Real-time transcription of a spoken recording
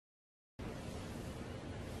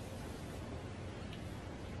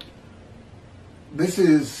This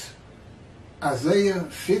is Isaiah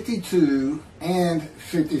 52 and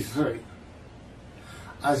 53.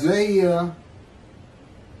 Isaiah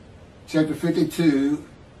chapter 52,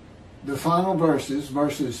 the final verses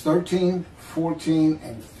 13, 14,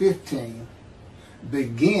 and 15,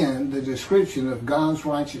 begin the description of God's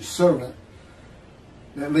righteous servant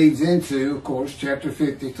that leads into, of course, chapter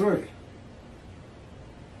 53.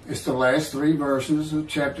 It's the last three verses of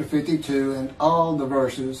chapter 52 and all the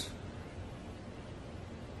verses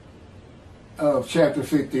of chapter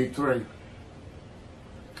 53.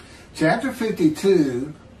 Chapter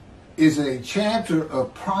 52 is a chapter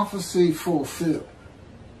of prophecy fulfilled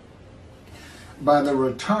by the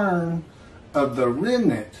return of the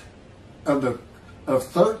remnant of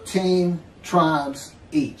 13 tribes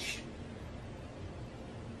each.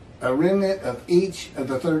 A remnant of each of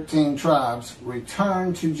the 13 tribes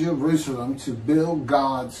returned to Jerusalem to build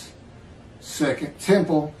God's second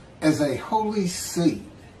temple as a holy seed.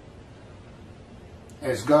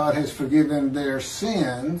 As God has forgiven their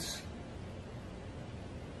sins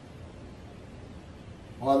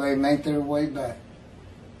while they make their way back.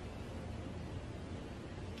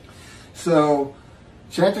 So,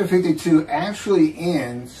 chapter 52 actually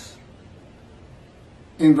ends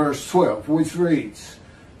in verse 12, which reads,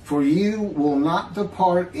 "For you will not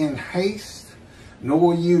depart in haste, nor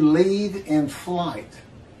will you lead in flight.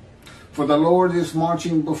 For the Lord is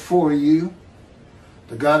marching before you.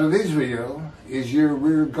 The God of Israel is your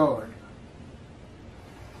rear guard."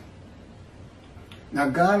 Now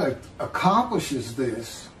God accomplishes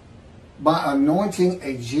this by anointing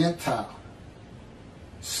a Gentile,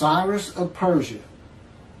 Cyrus of Persia,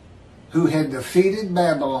 who had defeated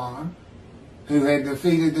Babylon, who had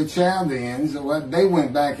defeated the Chaldeans. They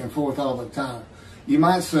went back and forth all the time. You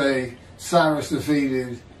might say Cyrus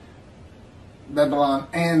defeated Babylon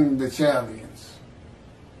and the Chaldeans,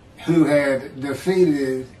 who had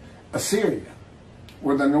defeated Assyria,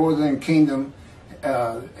 where the northern kingdom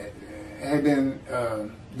had been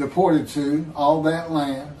deported to, all that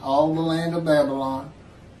land, all the land of Babylon.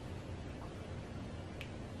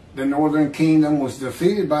 The northern kingdom was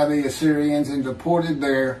defeated by the Assyrians and deported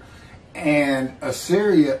there, and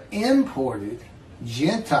Assyria imported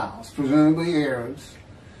Gentiles, presumably Arabs,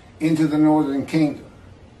 into the northern kingdom,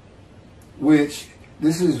 which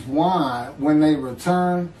this is why when they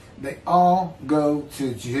return, they all go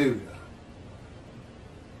to Judah.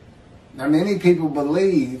 Now many people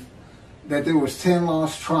believe that there was 10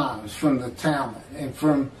 lost tribes from the Talmud, and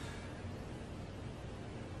from,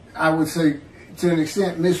 I would say, to an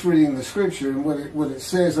extent, misreading the scripture and what it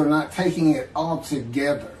says, or not taking it all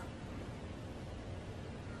together.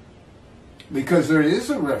 Because there is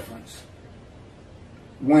a reference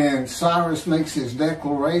when Cyrus makes his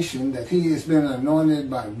declaration that he has been anointed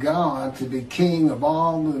by God to be king of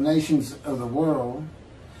all the nations of the world,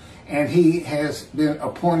 and he has been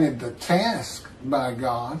appointed the task by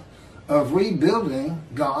God of rebuilding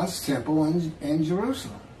God's temple in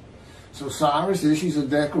Jerusalem. So Cyrus issues a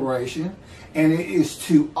declaration, and it is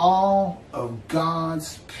to all of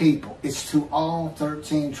God's people. It's to all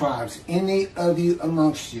 13 tribes. Any of you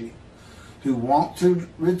amongst you who want to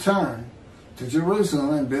return to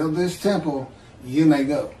Jerusalem and build this temple, you may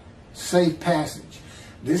go. Safe passage.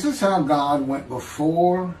 This is how God went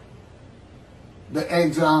before the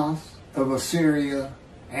exiles of Assyria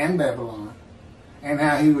and Babylon, and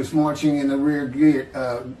how he was marching in the rear.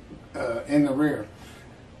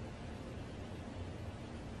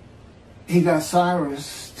 He got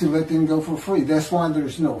Cyrus to let them go for free. That's why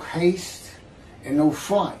there's no haste and no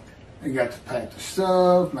flight. They got to pack the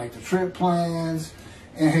stuff, make the trip plans,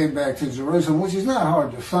 and head back to Jerusalem, which is not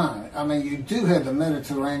hard to find. I mean, you do have the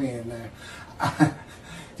Mediterranean there.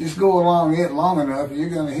 Just go along it long enough, and you're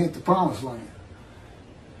going to hit the promised land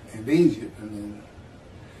and Egypt. And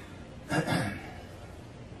then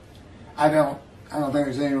I don't think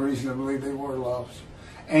there's any reason to believe they were lost.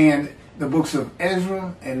 And the books of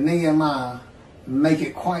Ezra and Nehemiah make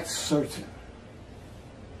it quite certain.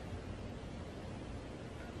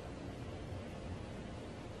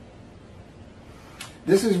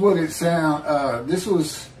 This is what it sounds. This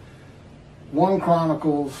was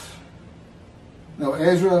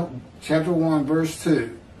Ezra chapter 1 verse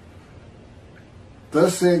 2.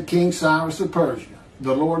 "Thus said King Cyrus of Persia,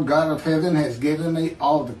 the Lord God of heaven has given me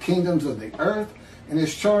all the kingdoms of the earth, and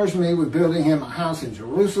has charged me with building him a house in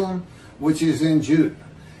Jerusalem, which is in Judah.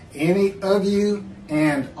 Any of you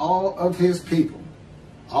and all of his people,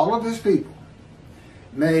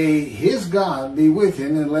 may his God be with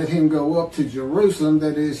him, and let him go up to Jerusalem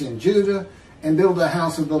that is in Judah, and build the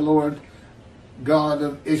house of the Lord God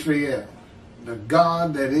of Israel, the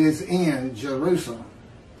God that is in Jerusalem.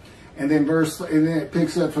 And then it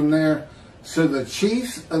picks up from there. So the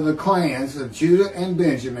chiefs of the clans of Judah and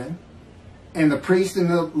Benjamin, and the priests and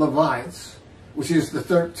the Levites, which is the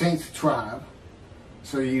 13th tribe.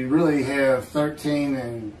 So you really have 13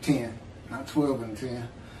 and 10, not 12 and 10.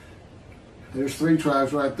 There's 3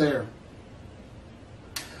 tribes right there.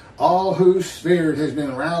 All whose spirit has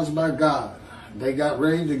been roused by God. They got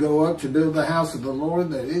ready to go up to build the house of the Lord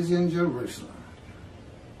that is in Jerusalem.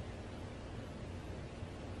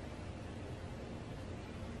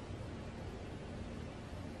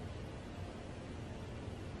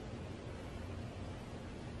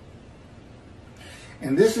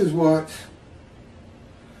 And this is what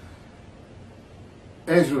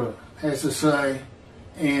Ezra has to say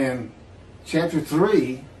in chapter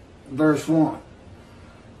 3, verse 1.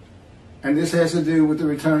 And this has to do with the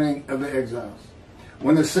returning of the exiles.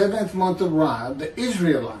 When the 7th month arrived, the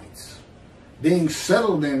Israelites, being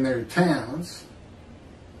settled in their towns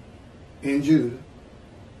in Judah,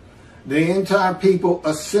 the entire people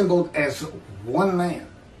assembled as one man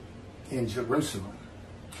in Jerusalem.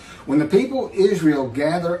 When the people of Israel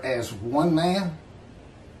gather as one man,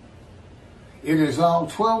 it is all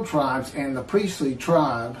 12 tribes and the priestly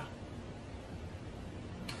tribe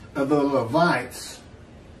of the Levites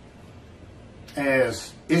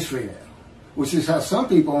as Israel, which is how some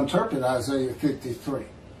people interpret Isaiah 53,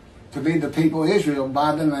 to be the people of Israel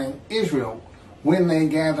by the name Israel when they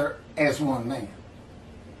gather as one man.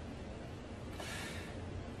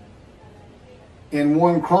 In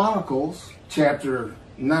 1 Chronicles chapter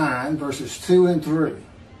 9, verses 2 and 3,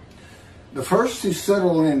 the first to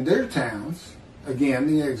settle in their towns, again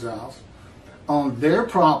the exiles, on their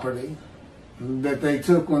property that they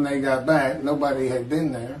took when they got back. Nobody had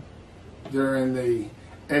been there during the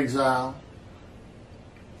exile,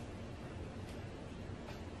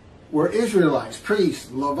 were Israelites,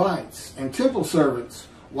 priests, Levites, and temple servants,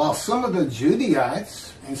 while some of the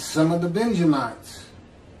Judaites and some of the Benjamites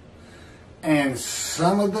and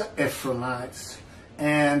some of the Ephraimites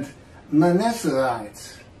and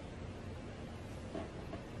Manasseites.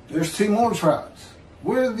 There's 2 more tribes.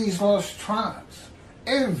 Where are these lost tribes?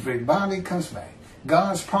 Everybody comes back.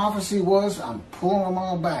 God's prophecy was, I'm pulling them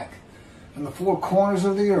all back from the 4 corners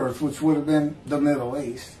of the earth, which would have been the Middle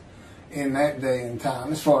East in that day and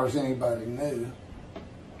time, as far as anybody knew.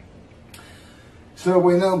 So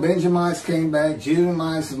we know Benjamites came back,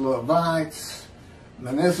 Judahites, Levites,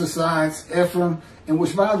 Manasseites, Ephraim, and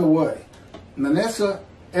which, by the way, Manasseh,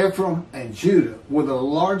 Ephraim, and Judah were the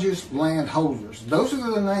largest landholders. Those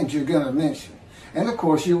are the names you're going to mention. And of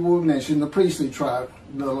course, you will mention the priestly tribe,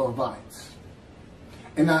 the Levites,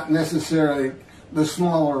 and not necessarily the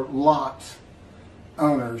smaller lot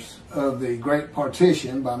owners of the great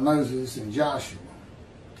partition by Moses and Joshua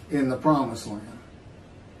in the Promised Land.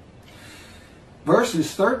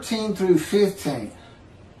 Verses 13 through 15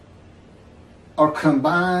 are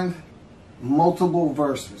combined multiple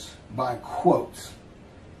verses by quotes,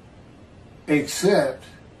 except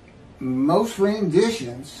most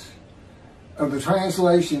renditions of the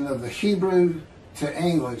translation of the Hebrew to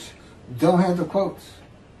English don't have the quotes.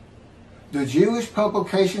 The Jewish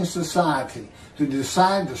Publication Society, who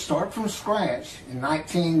decided to start from scratch in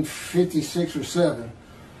 1956 or 7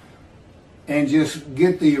 and just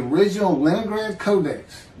get the original Leningrad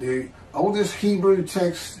Codex, the oldest Hebrew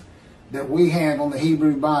text that we have on the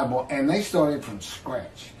Hebrew Bible, and they started from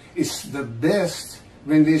scratch. It's the best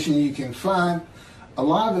rendition you can find, a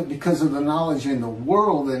lot of it because of the knowledge in the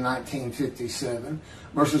world in 1957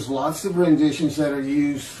 versus lots of renditions that are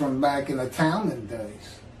used from back in the Talmud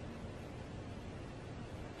days.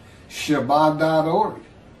 Shabbat.org.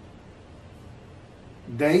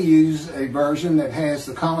 They use a version that has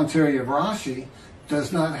the commentary of Rashi,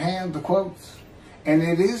 does not have the quotes. And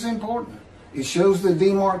it is important. It shows the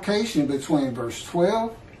demarcation between verse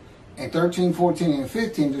 12 and 13, 14, and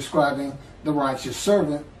 15 describing the righteous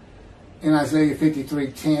servant in Isaiah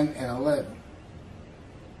 53, 10 and 11.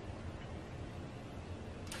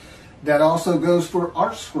 That also goes for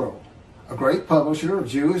ArtScroll, a great publisher of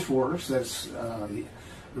Jewish works that's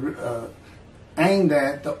aimed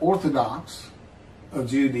at the Orthodox of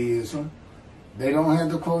Judaism. They don't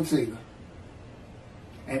have the quotes either.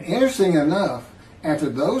 And interesting enough, after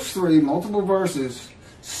those 3 multiple verses,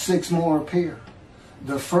 6 more appear.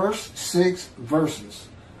 The first 6 verses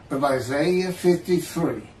of Isaiah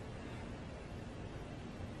 53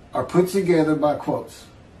 are put together by quotes.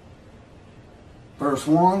 Verse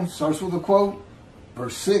 1 starts with a quote.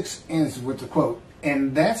 Verse 6 ends with the quote.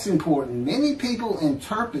 And that's important. Many people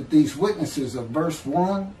interpret these witnesses of verse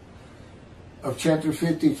 1 of chapter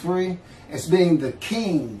 53 as being the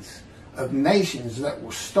kings of nations that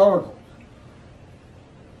were startled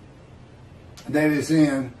that is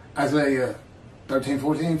in Isaiah 13,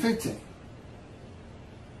 14, and 15.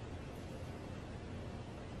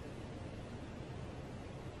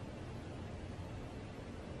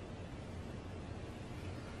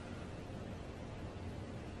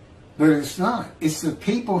 But it's not. It's the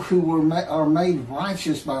people who are made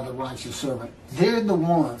righteous by the righteous servant. They're the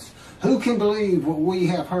ones. Who can believe what we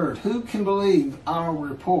have heard? Who can believe our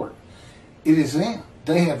report? It is them.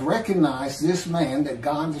 They have recognized this man that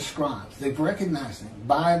God describes. They've recognized him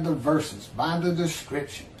by the verses, by the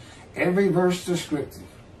description. Every verse descriptive.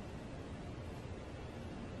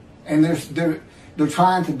 And they're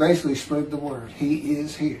trying to basically spread the word. He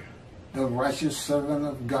is here. The righteous servant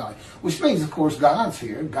of God. Which means, of course, God's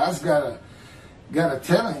here. God's got to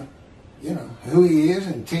tell him, you know, who he is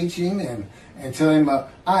and teach him and tell him,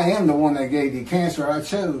 I am the one that gave you cancer. I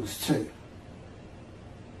chose to.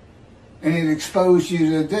 And it exposed you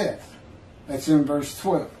to death. That's in verse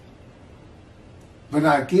 12. But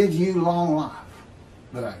I give you long life.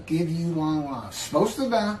 But I give you long life. Supposed to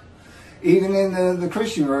die. Even in the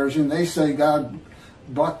Christian version, they say God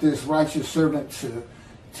brought this righteous servant to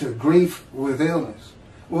grief with illness.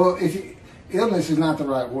 Well, illness is not the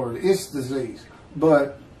right word. It's disease.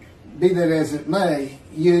 But be that as it may,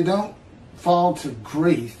 you don't fall to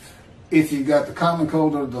grief if you got the common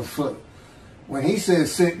cold or the flu. When he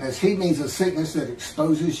says sickness, he means a sickness that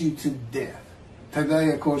exposes you to death.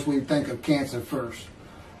 Today, of course, we think of cancer first.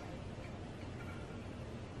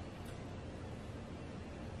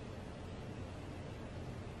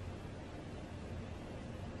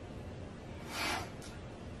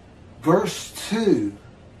 Verse 2,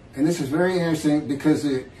 and this is very interesting because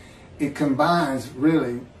it combines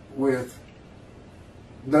really with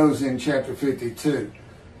those in chapter 52.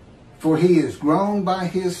 For he is grown by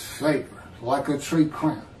his favor like a tree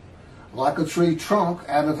crown, like a tree trunk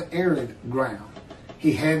out of arid ground.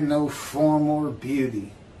 He had no form or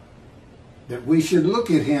beauty that we should look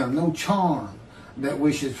at him, no charm that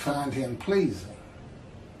we should find him pleasing.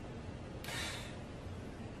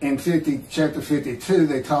 In chapter 52,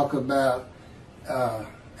 they talk about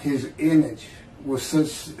his image was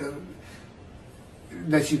such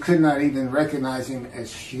that you could not even recognize him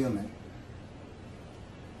as human.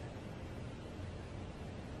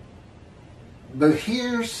 But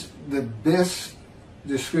here's the best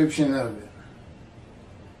description of it.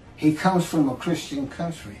 He comes from a Christian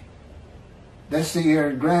country. That's the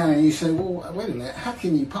arid ground. And you say, well, wait a minute. How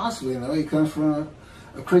can you possibly know he comes from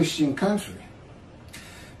a Christian country?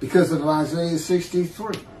 Because of Isaiah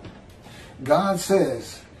 63. God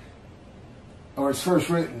says, or it's first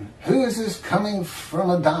written, who is this coming from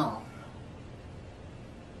Edom?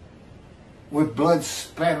 With blood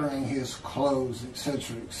spattering his clothes,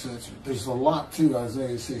 etc., etc. There's a lot to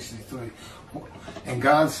Isaiah 63. And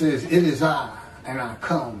God says, it is I, and I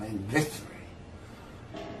come in victory.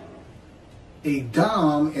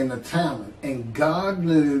 Edom in the Talmud, and God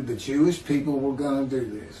knew the Jewish people were going to do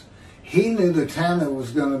this. He knew the Talmud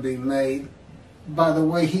was going to be made by the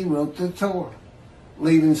way he wrote the Torah,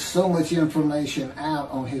 leaving so much information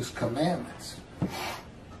out on his commandments.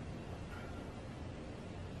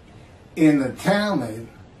 In the Talmud,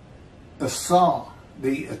 Esau,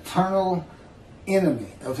 the eternal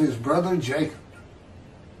enemy of his brother Jacob,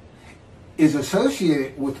 is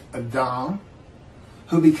associated with Edom,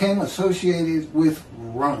 who became associated with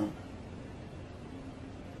Rome.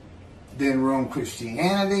 Then Rome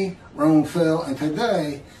Christianity, Rome fell, and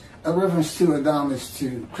today a reference to Edom is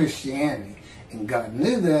to Christianity. And God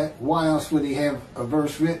knew that. Why else would he have a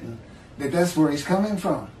verse written that that's where he's coming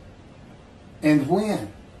from? And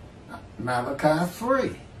when? Malachi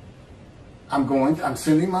 3. I'm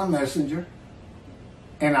sending my messenger,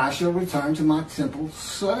 and I shall return to my temple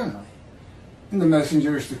suddenly. And the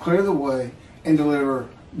messenger is to clear the way and deliver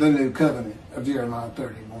the new covenant of Jeremiah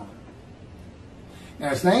 31. Now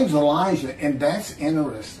his name's Elijah, and that's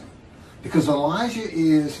interesting. Because Elijah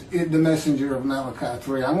is the messenger of Malachi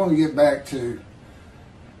 3. I'm going to get back to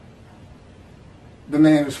the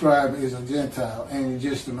man described as a gentile in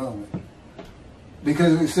just a moment.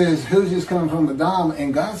 Because it says, who's this coming from Edom?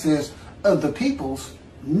 And God says, of the peoples,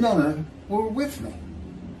 none were with me.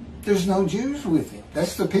 There's no Jews with him.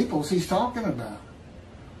 That's the peoples he's talking about.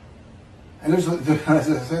 And as I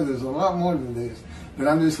said, there's a lot more to this. But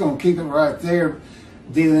I'm just going to keep it right there,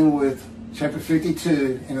 dealing with chapter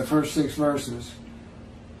 52 in the first 6 verses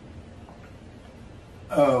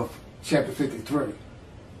of chapter 53.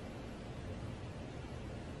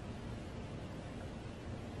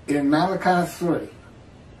 In Malachi 3,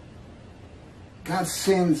 God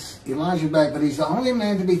sends Elijah back, but he's the only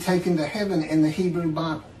man to be taken to heaven in the Hebrew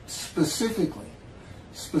Bible. Specifically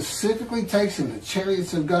takes him, the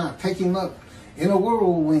chariots of God, take him up in a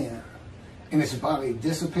whirlwind, and his body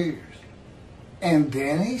disappears. And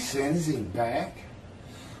then he sends him back.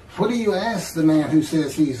 What do you ask the man who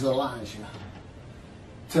says he's Elijah?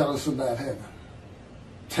 Tell us about heaven.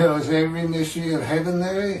 Tell us every mystery of heaven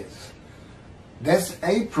there is. That's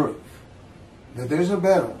a proof that there's a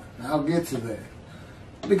better one. I'll get to that.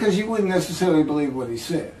 Because you wouldn't necessarily believe what he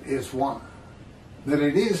said. It's why. That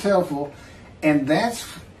it is helpful, and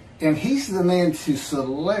he's the man to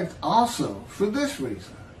select also for this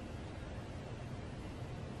reason.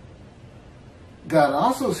 God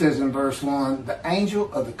also says in verse 1, the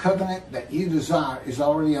angel of the covenant that you desire is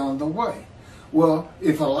already on the way. Well,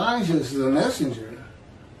 if Elijah is the messenger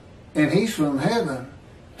and he's from heaven,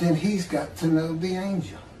 then he's got to know the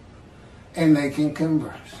angel, and they can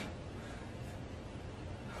converse.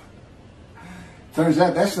 Turns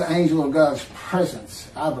out that's the angel of God's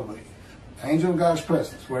presence, I believe. The angel of God's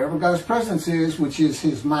presence. Wherever God's presence is, which is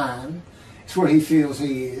his mind, it's where he feels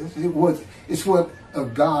he is. It's what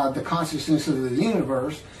of God, the consciousness of the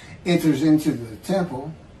universe, enters into the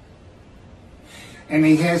temple. And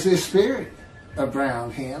he has his spirit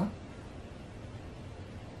around him.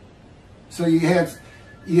 So you have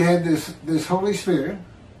this Holy Spirit,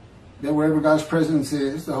 that wherever God's presence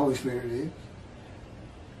is, the Holy Spirit is.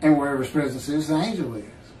 And wherever his presence is, the angel is.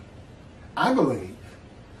 I believe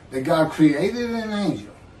that God created an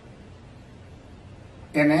angel.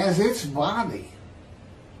 And as its body,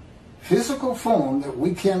 physical form that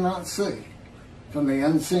we cannot see from the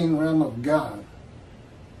unseen realm of God,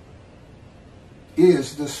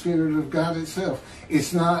 is the Spirit of God itself.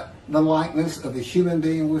 It's not the likeness of a human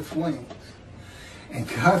being with wings. And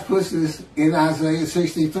God puts this in Isaiah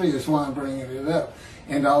 63. That's why I'm bringing it up.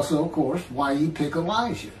 And also, of course, why you pick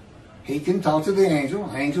Elijah. He can talk to the angel.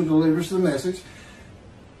 The angel delivers the message.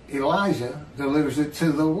 Elijah delivers it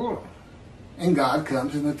to the world. And God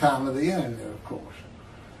comes in the time of the end, of course.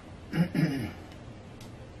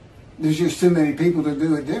 There's just too many people to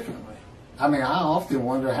do it differently. I mean, I often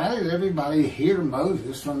wonder, how did everybody hear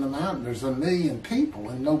Moses from the mountain? There's 1 million people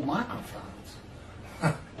and no microphones.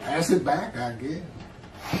 Pass it back, I guess.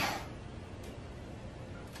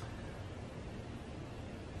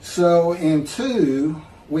 So in 2,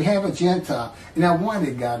 we have a Gentile. Now, why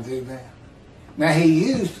did God do that? Now, he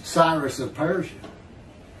used Cyrus of Persia.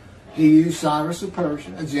 He used Cyrus of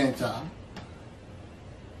Persia, a Gentile,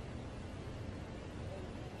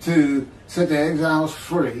 to set the exiles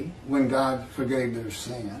free when God forgave their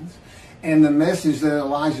sins. And the message that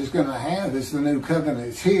Elijah's going to have is the new covenant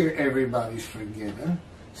is here. Everybody's forgiven.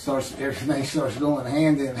 Everything starts going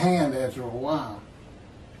hand in hand after a while.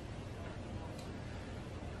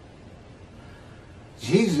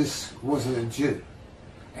 Jesus was a Jew.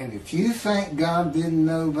 And if you think God didn't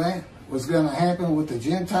know that was going to happen with the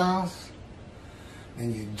Gentiles,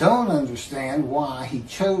 then you don't understand why he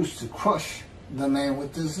chose to crush the man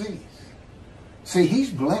with disease. See, he's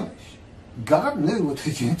blemished. God knew what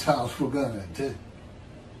the Gentiles were going to do.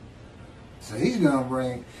 So he's going to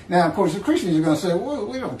bring... Now, of course, the Christians are going to say, well,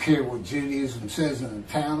 we don't care what Judaism says in the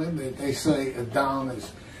Talmud. They say Adam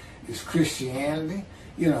is Christianity.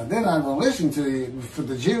 You know, they're not going to listen to you. For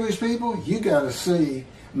the Jewish people, you got to see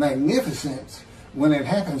magnificence when it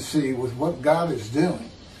happens to you with what God is doing.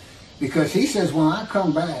 Because he says, when I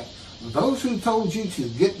come back, those who told you to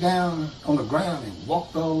get down on the ground and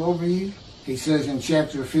walked all over you, he says in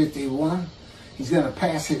chapter 51, he's going to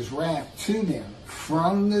pass his wrath to them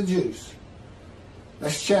from the Jews.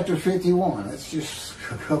 That's chapter 51. That's just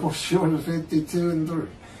a couple short of 52 and 3.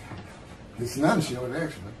 It's none short,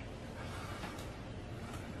 actually.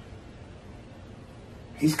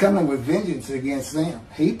 He's coming with vengeance against them.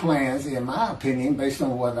 He plans, in my opinion, based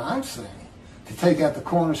on what I'm saying, to take out the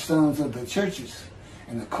cornerstones of the churches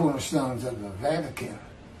and the cornerstones of the Vatican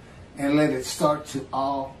and let it start to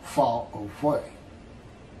all fall away.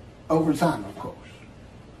 Over time, of course.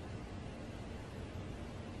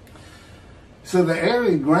 So the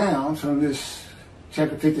arid ground from this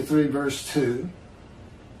chapter 53, verse 2,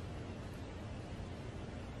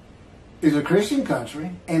 is a Christian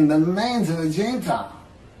country, and the man's a Gentile.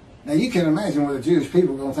 Now you can imagine what the Jewish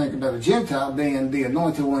people are going to think about a Gentile being the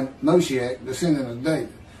anointed one, Moshiach, descendant of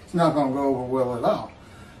David. It's not going to go over well at all.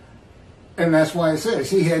 And that's why it says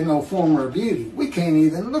he had no form or beauty. We can't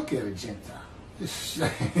even look at a Gentile.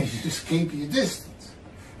 Just keep your distance.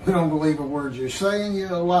 We don't believe a word you're saying,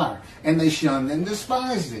 you're a liar. And they shunned and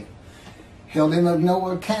despised him. Held him of no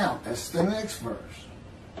account. That's the next verse.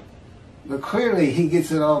 But clearly he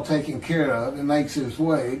gets it all taken care of and makes his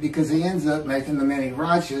way because he ends up making the many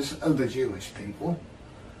righteous of the Jewish people.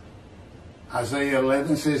 Isaiah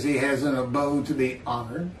 11 says he has an abode to be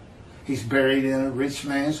honored. He's buried in a rich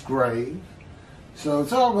man's grave. So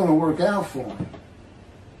it's all going to work out for him.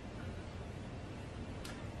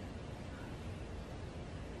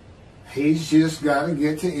 He's just got to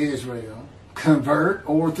get to Israel, convert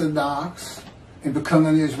Orthodox, and become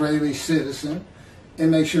an Israeli citizen,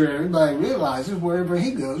 and make sure everybody realizes wherever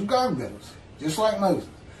he goes, God goes. Just like Moses.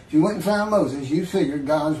 If you went and found Moses, you figured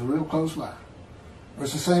God's real close by. Well,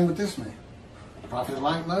 it's the same with this man. A prophet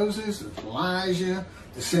like Moses, Elijah,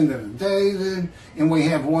 descendant of David, and we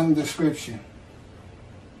have one description.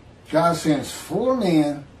 God sends 4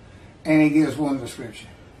 men, and he gives one description.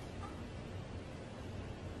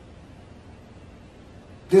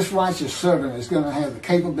 This righteous servant is going to have the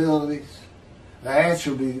capabilities, the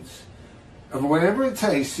attributes of whatever it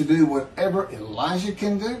takes to do whatever Elijah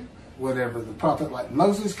can do, whatever the prophet like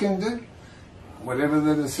Moses can do, whatever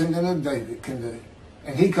the descendant of David can do.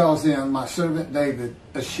 And he calls him, my servant David,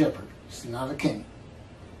 a shepherd. He's not a king.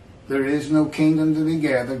 There is no kingdom to be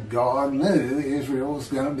gathered. God knew Israel was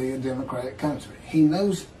going to be a democratic country. He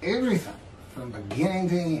knows everything from beginning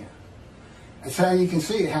to end. That's how you can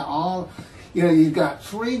see how all, you've got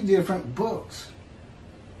 3 different books.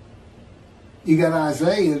 You got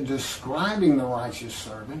Isaiah describing the righteous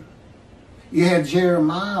servant. You have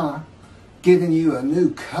Jeremiah giving you a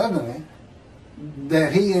new covenant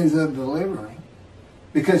that he ends up delivering.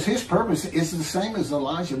 Because his purpose is the same as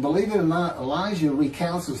Elijah. Believe it or not, Elijah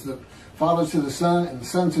recounts as the father to the son and the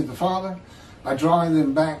son to the father by drawing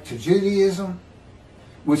them back to Judaism,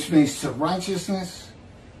 which means to righteousness,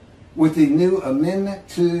 with the new amendment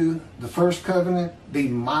to the first covenant, be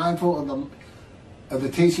mindful of the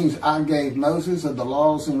teachings I gave Moses, of the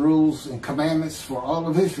laws and rules and commandments for all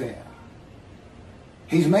of Israel.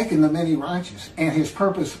 He's making the many righteous, and his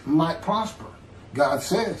purpose might prosper. God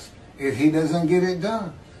says, if he doesn't get it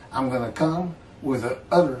done, I'm going to come with an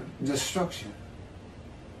utter destruction.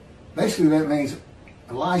 Basically, that means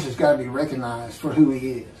Elijah's got to be recognized for who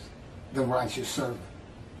he is, the righteous servant.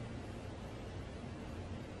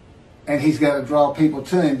 And he's got to draw people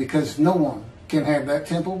to him, because no one can have that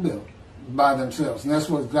temple built by themselves. And that's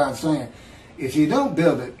what God's saying. If you don't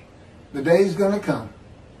build it, the day is going to come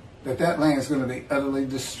that land is going to be utterly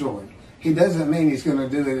destroyed. He doesn't mean he's going to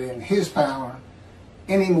do it in his power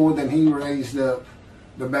any more than he raised up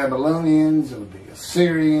the Babylonians or the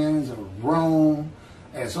Assyrians or Rome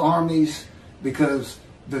as armies, because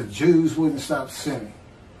the Jews wouldn't stop sinning.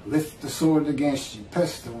 Lift the sword against you,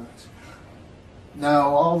 pestilence. No,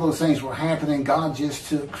 all those things were happening. God just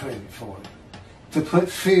took credit for it. To put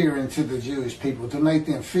fear into the Jewish people, to make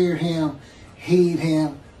them fear him, heed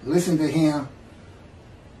him, listen to him,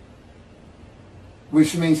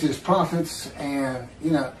 which means his prophets. And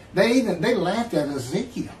they laughed at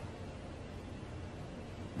Ezekiel.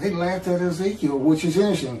 They laughed at Ezekiel, which is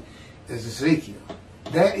interesting. Ezekiel,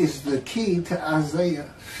 that is the key to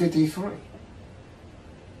Isaiah 53.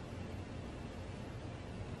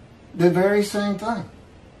 The very same thing.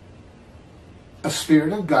 A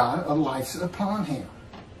spirit of God alights upon him.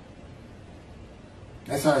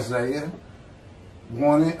 That's Isaiah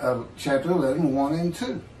 1, chapter 11, 1 and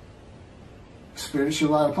 2. Spirit shall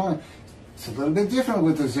light upon him. It's a little bit different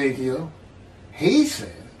with Ezekiel. He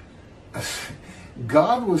said,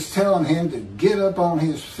 God was telling him to get up on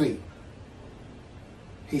his feet.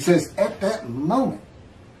 He says, at that moment,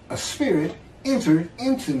 a spirit entered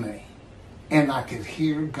into me, and I could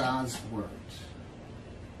hear God's words.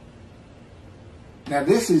 Now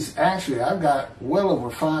this is actually, I've got well over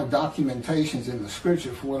 5 documentations in the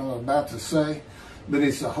scripture for what I'm about to say, but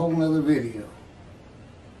it's a whole nother video.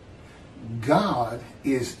 God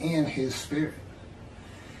is in his spirit.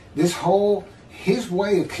 This whole, his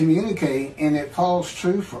way of communicating, and it falls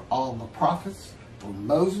true for all the prophets, for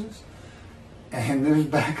Moses, and there's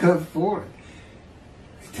backup for it.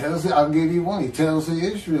 He tells, I'll give you one, he tells the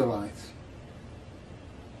Israelites,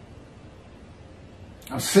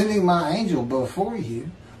 I'm sending my angel before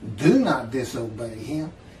you. Do not disobey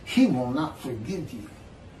him. He will not forgive you.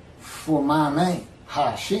 For my name,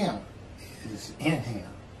 Hashem, is in him.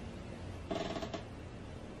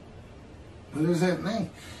 What does that mean?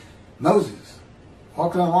 Moses,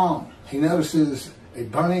 walking along, he notices a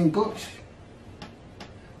burning bush.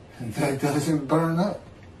 And that doesn't burn up.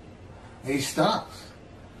 He stops.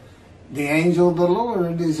 The angel of the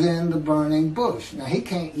Lord is in the burning bush. Now you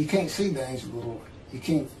can't see the angel of the Lord.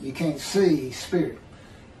 You can't see spirit.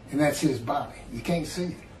 And that's his body. You can't see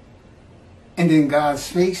it. And then God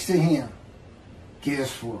speaks to him.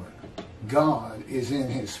 Guess what? God is in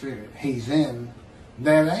his spirit. He's in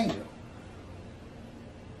that angel.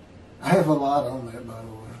 I have a lot on that, by the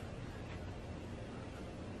way.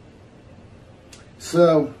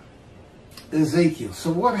 So, Ezekiel.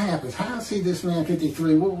 So what happens? How do I see this man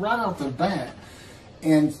 53? Well, right off the bat,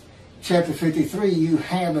 in chapter 53, you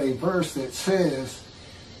have a verse that says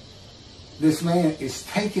this man is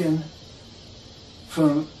taken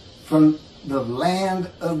from the land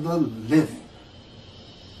of the living.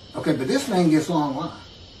 Okay, but this man gets long life.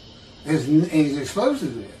 He's exposed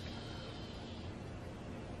to it.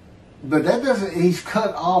 But that doesn't, he's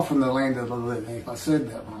cut off from the land of the living, if I said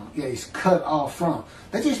that wrong. Yeah, he's cut off from.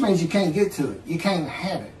 That just means you can't get to it. You can't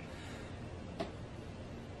have it.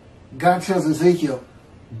 God tells Ezekiel,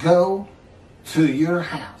 go to your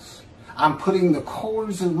house. I'm putting the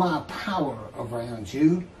cords of my power around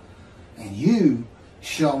you, and you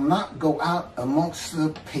shall not go out amongst the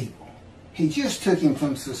people. He just took him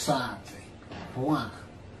from society. Why?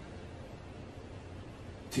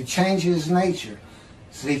 To change his nature.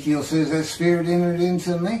 Ezekiel says that spirit entered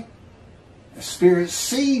into me. The spirit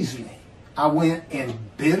seized me. I went in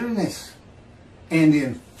bitterness and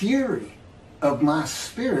in fury of my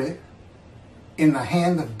spirit in the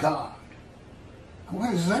hand of God.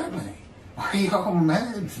 What does that mean? Why are you all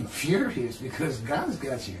mad and furious because God's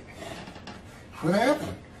got you? What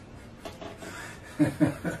happened?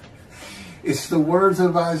 It's the words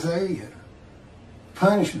of Isaiah.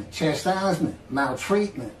 Punishment, chastisement,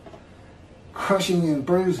 maltreatment, crushing and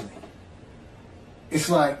bruising. It's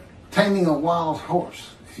like taming a wild horse.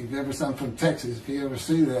 If you've ever seen from Texas, if you ever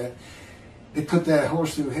see that, they put that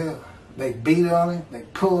horse through hell. They beat on it, they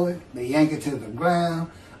pull it, they yank it to the ground,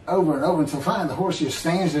 over and over until finally the horse just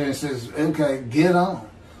stands there and says, okay, get on.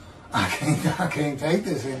 I can't take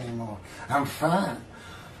this anymore. I'm fine.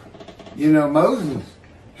 You know, Moses,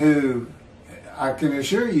 who I can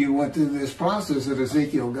assure you went through this process that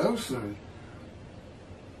Ezekiel goes through,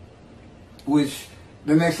 which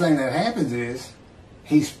the next thing that happens is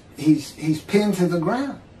he's pinned to the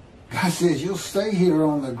ground. God says, you'll stay here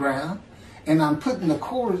on the ground, and I'm putting the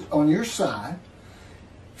cords on your side,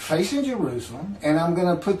 facing Jerusalem, and I'm going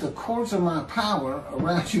to put the cords of my power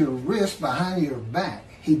around your wrist behind your back.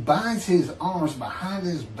 He binds his arms behind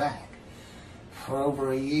his back for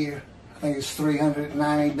over a year. I think it's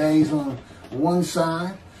 390 days on one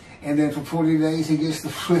side, and then for 40 days he gets to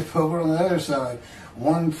flip over on the other side.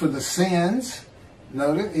 One for the sins.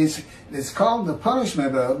 Notice, it's called the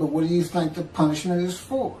punishment of, but what do you think the punishment is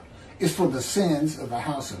for? It's for the sins of the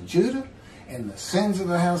house of Judah and the sins of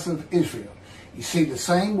the house of Israel. You see the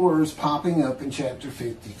same words popping up in chapter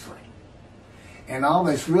 53. And all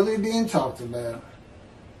that's really being talked about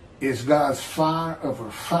is God's fire of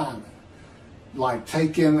refinement. Like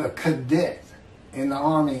taking a cadet in the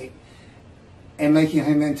army and making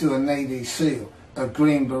him into a Navy SEAL, a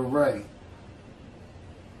Green Beret.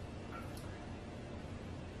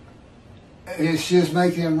 It's just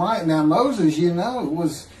making him right. Now Moses, he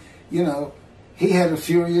had a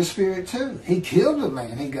furious spirit too. He killed a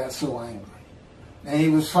man. He got so angry. And he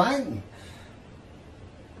was fighting.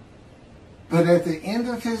 But at the end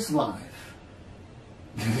of his life,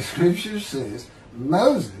 the scripture says,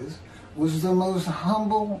 Moses was the most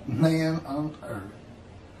humble man on earth.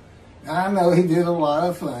 Now, I know he did a lot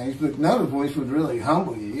of things, but none of which would really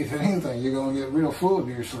humble you. If anything, you're going to get real full of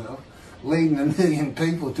yourself, leading 1 million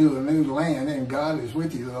people to a new land, and God is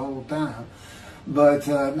with you the whole time. But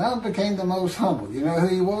now became the most humble. You know who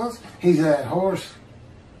he was? He's that horse.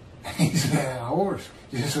 He's that horse.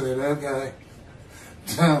 Just said, okay.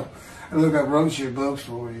 So, look, I wrote your books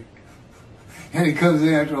for you. And he comes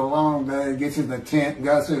in after a long day, gets in the tent, and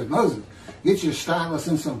God says, Moses, get your stylus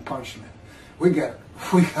and some parchment. We got